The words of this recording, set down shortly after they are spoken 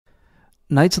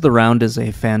Knights of the Round is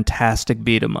a fantastic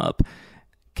beat-em-up.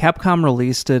 Capcom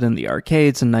released it in the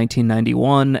arcades in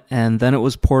 1991, and then it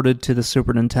was ported to the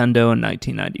Super Nintendo in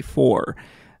 1994.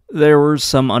 There were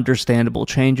some understandable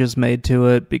changes made to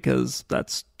it, because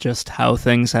that's just how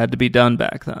things had to be done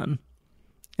back then.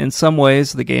 In some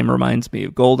ways, the game reminds me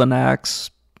of Golden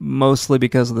Axe, mostly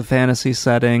because of the fantasy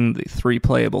setting, the 3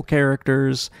 playable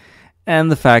characters, and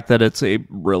the fact that it's a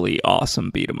really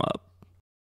awesome beat-em-up.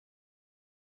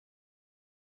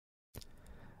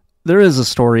 There is a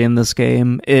story in this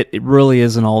game. It really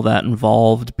isn't all that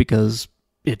involved, because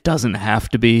it doesn't have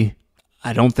to be.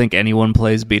 I don't think anyone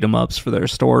plays beat-em-ups for their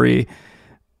story.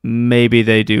 Maybe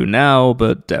they do now,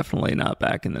 but definitely not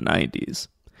back in the 90s.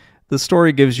 The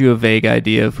story gives you a vague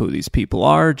idea of who these people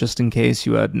are, just in case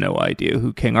you had no idea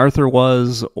who King Arthur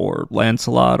was, or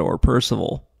Lancelot, or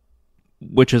Percival.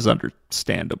 Which is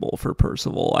understandable for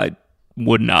Percival. I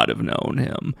would not have known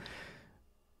him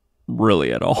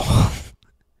really at all.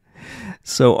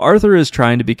 So Arthur is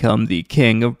trying to become the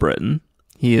king of Britain.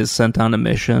 He is sent on a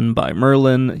mission by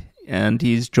Merlin, and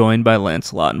he's joined by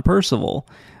Lancelot and Percival.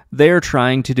 They are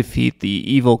trying to defeat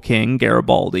the evil king,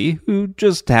 Garibaldi, who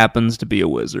just happens to be a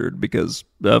wizard, because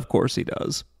of course he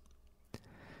does.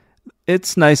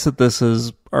 It's nice that this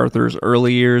is Arthur's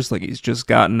early years, like he's just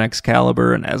gotten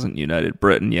Excalibur and hasn't united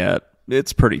Britain yet.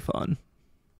 It's pretty fun.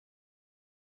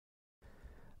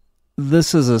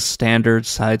 This is a standard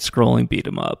side-scrolling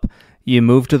beat-em-up. You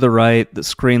move to the right, the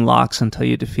screen locks until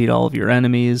you defeat all of your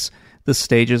enemies, the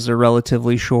stages are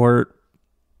relatively short.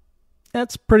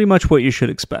 That's pretty much what you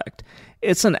should expect.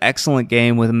 It's an excellent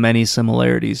game with many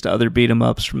similarities to other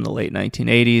beat-em-ups from the late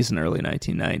 1980s and early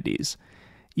 1990s.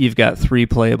 You've got 3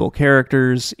 playable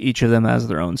characters, each of them has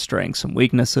their own strengths and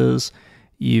weaknesses.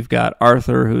 You've got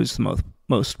Arthur, who's the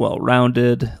most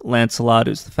well-rounded, Lancelot,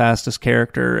 who's the fastest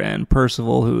character, and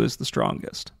Percival, who is the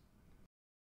strongest.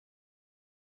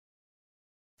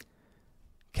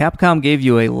 Capcom gave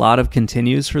you a lot of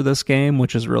continues for this game,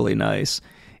 which is really nice.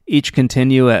 Each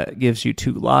continue gives you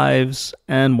 2 lives,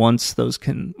 and once those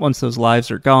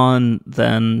lives are gone,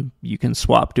 then you can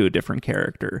swap to a different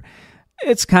character.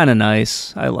 It's kind of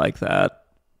nice. I like that.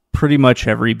 Pretty much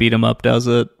every beat-em-up does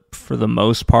it, for the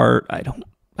most part.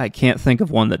 I can't think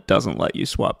of one that doesn't let you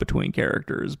swap between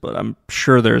characters, but I'm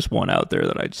sure there's one out there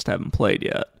that I just haven't played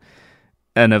yet,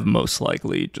 and have most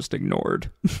likely just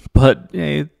ignored. But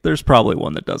hey, there's probably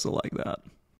one that does it like that.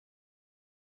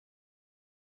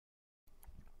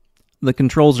 The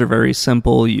controls are very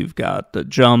simple. You've got the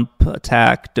jump,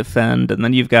 attack, defend, and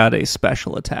then you've got a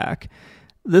special attack.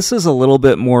 This is a little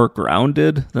bit more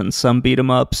grounded than some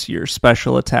beat-em-ups. Your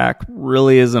special attack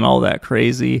really isn't all that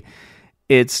crazy.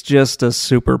 It's just a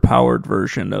super-powered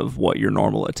version of what your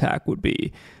normal attack would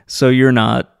be. So you're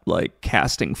not, like,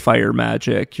 casting fire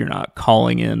magic, you're not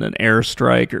calling in an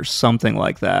airstrike or something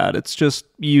like that. It's just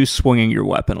you swinging your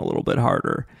weapon a little bit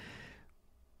harder.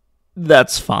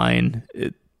 That's fine.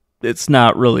 It's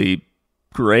not really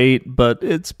great, but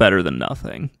it's better than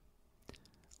nothing.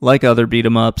 Like other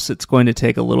beat-em-ups, it's going to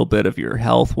take a little bit of your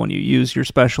health when you use your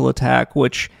special attack,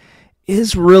 which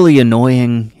is really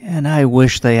annoying, and I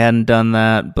wish they hadn't done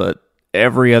that, but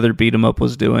every other beat-em-up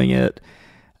was doing it.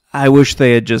 I wish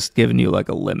they had just given you like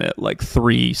a limit, like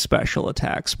 3 special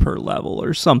attacks per level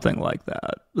or something like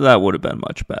that. That would have been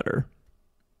much better.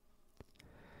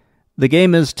 The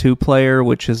game is 2-player,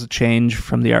 which is a change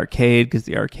from the arcade, because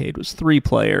the arcade was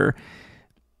 3-player.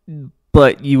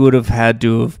 But you would have had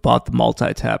to have bought the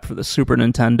multi-tap for the Super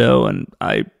Nintendo, and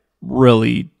I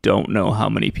really don't know how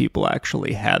many people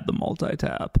actually had the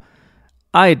multi-tap.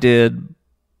 I did,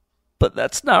 but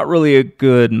that's not really a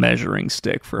good measuring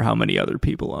stick for how many other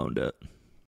people owned it.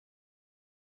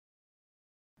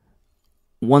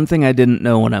 One thing I didn't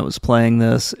know when I was playing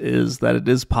this is that it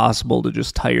is possible to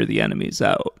just tire the enemies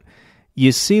out.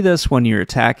 You see this when you're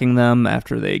attacking them.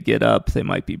 After they get up, they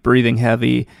might be breathing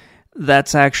heavy.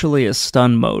 That's actually a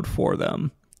stun mode for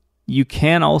them. You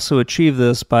can also achieve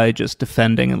this by just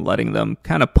defending and letting them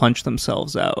kind of punch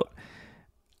themselves out.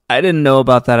 I didn't know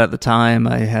about that at the time.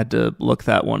 I had to look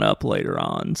that one up later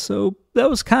on. So that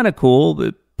was kind of cool.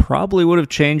 It probably would have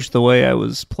changed the way I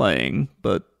was playing,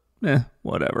 but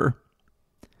whatever.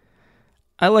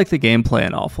 I like the gameplay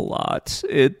an awful lot.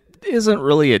 It isn't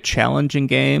really a challenging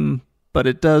game, but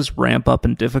it does ramp up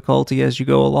in difficulty as you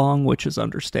go along, which is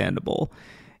understandable.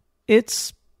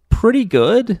 It's pretty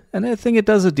good, and I think it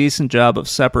does a decent job of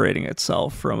separating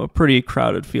itself from a pretty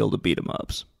crowded field of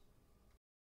beat-em-ups.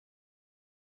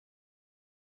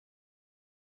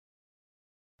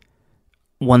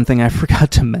 One thing I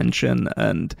forgot to mention,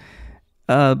 and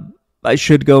I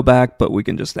should go back, but we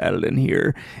can just add it in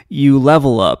here. You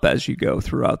level up as you go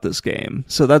throughout this game,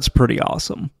 so that's pretty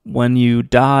awesome. When you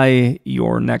die,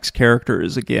 your next character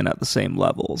is again at the same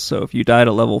level. So if you died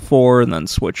at level 4 and then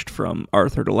switched from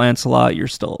Arthur to Lancelot, you're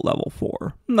still at level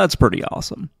 4. And that's pretty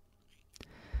awesome.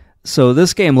 So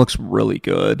this game looks really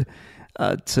good.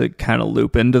 To kind of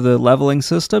loop into the leveling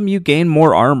system, you gain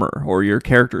more armor, or your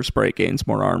character sprite gains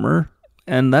more armor.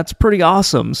 And that's pretty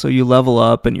awesome. So you level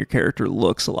up and your character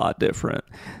looks a lot different.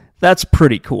 That's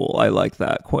pretty cool. I like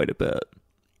that quite a bit.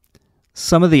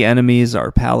 Some of the enemies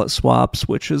are palette swaps,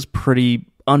 which is pretty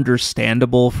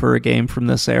understandable for a game from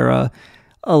this era.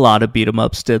 A lot of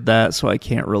beat-em-ups did that, so I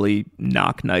can't really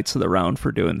knock Knights of the Round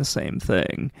for doing the same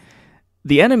thing.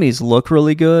 The enemies look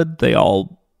really good. They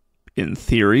all, in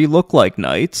theory, look like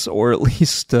knights, or at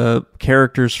least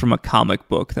characters from a comic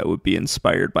book that would be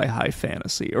inspired by high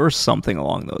fantasy, or something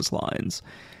along those lines.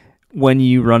 When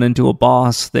you run into a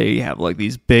boss, they have like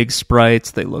these big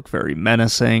sprites, they look very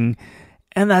menacing,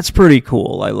 and that's pretty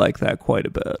cool. I like that quite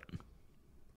a bit.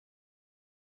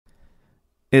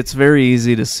 It's very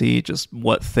easy to see just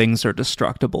what things are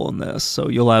destructible in this, so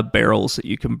you'll have barrels that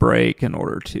you can break in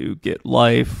order to get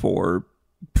life, or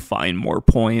find more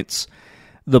points.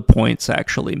 The points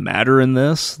actually matter in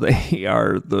this. They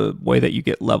are the way that you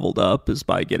get leveled up is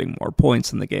by getting more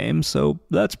points in the game, so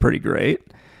that's pretty great.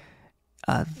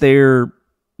 There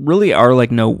really are like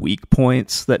no weak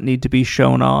points that need to be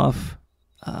shown off.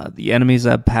 The enemies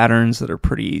have patterns that are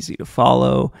pretty easy to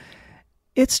follow.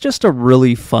 It's just a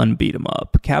really fun beat 'em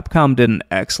up. Capcom did an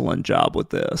excellent job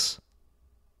with this.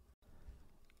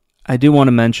 I do want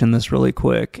to mention this really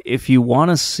quick. If you want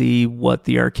to see what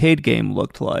the arcade game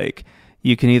looked like,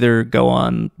 you can either go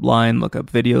online, look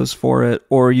up videos for it,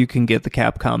 or you can get the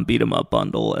Capcom Beat 'em Up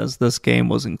bundle, as this game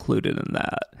was included in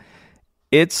that.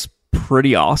 It's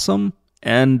pretty awesome,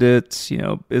 and it's,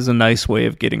 is a nice way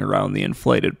of getting around the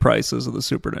inflated prices of the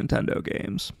Super Nintendo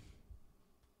games.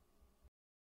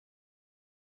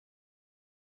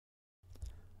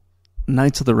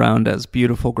 Knights of the Round has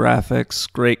beautiful graphics,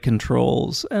 great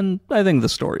controls, and I think the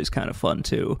story's kind of fun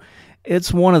too.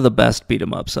 It's one of the best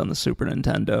beat-em-ups on the Super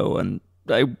Nintendo, and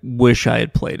I wish I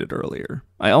had played it earlier.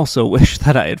 I also wish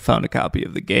that I had found a copy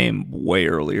of the game way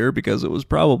earlier, because it was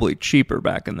probably cheaper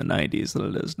back in the 90s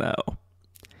than it is now.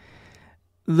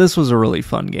 This was a really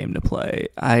fun game to play.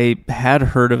 I had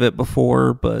heard of it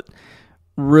before, but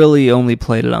really only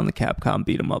played it on the Capcom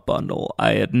Beat 'em Up bundle.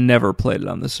 I had never played it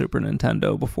on the Super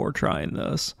Nintendo before trying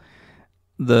this.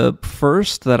 The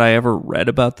first that I ever read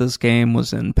about this game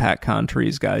was in Pat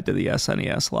Contree's Guide to the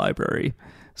SNES library.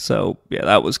 So, yeah,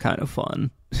 that was kind of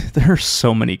fun. There are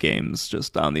so many games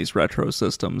just on these retro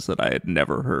systems that I had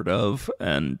never heard of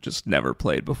and just never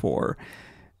played before.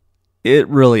 It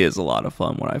really is a lot of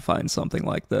fun when I find something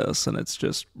like this, and it's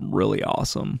just really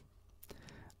awesome.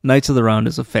 Knights of the Round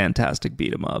is a fantastic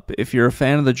beat-em-up. If you're a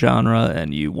fan of the genre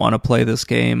and you want to play this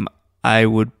game, I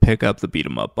would pick up the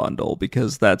beat-em-up bundle,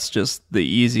 because that's just the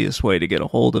easiest way to get a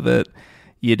hold of it.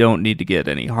 You don't need to get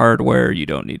any hardware. You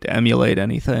don't need to emulate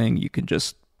anything. You can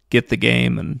just get the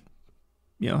game and,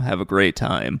 have a great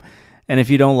time. And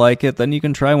if you don't like it, then you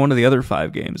can try one of the other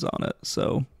 5 games on it.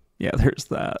 So, yeah, there's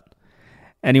that.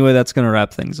 Anyway, that's going to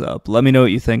wrap things up. Let me know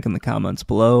what you think in the comments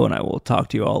below, and I will talk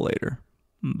to you all later.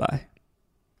 Bye.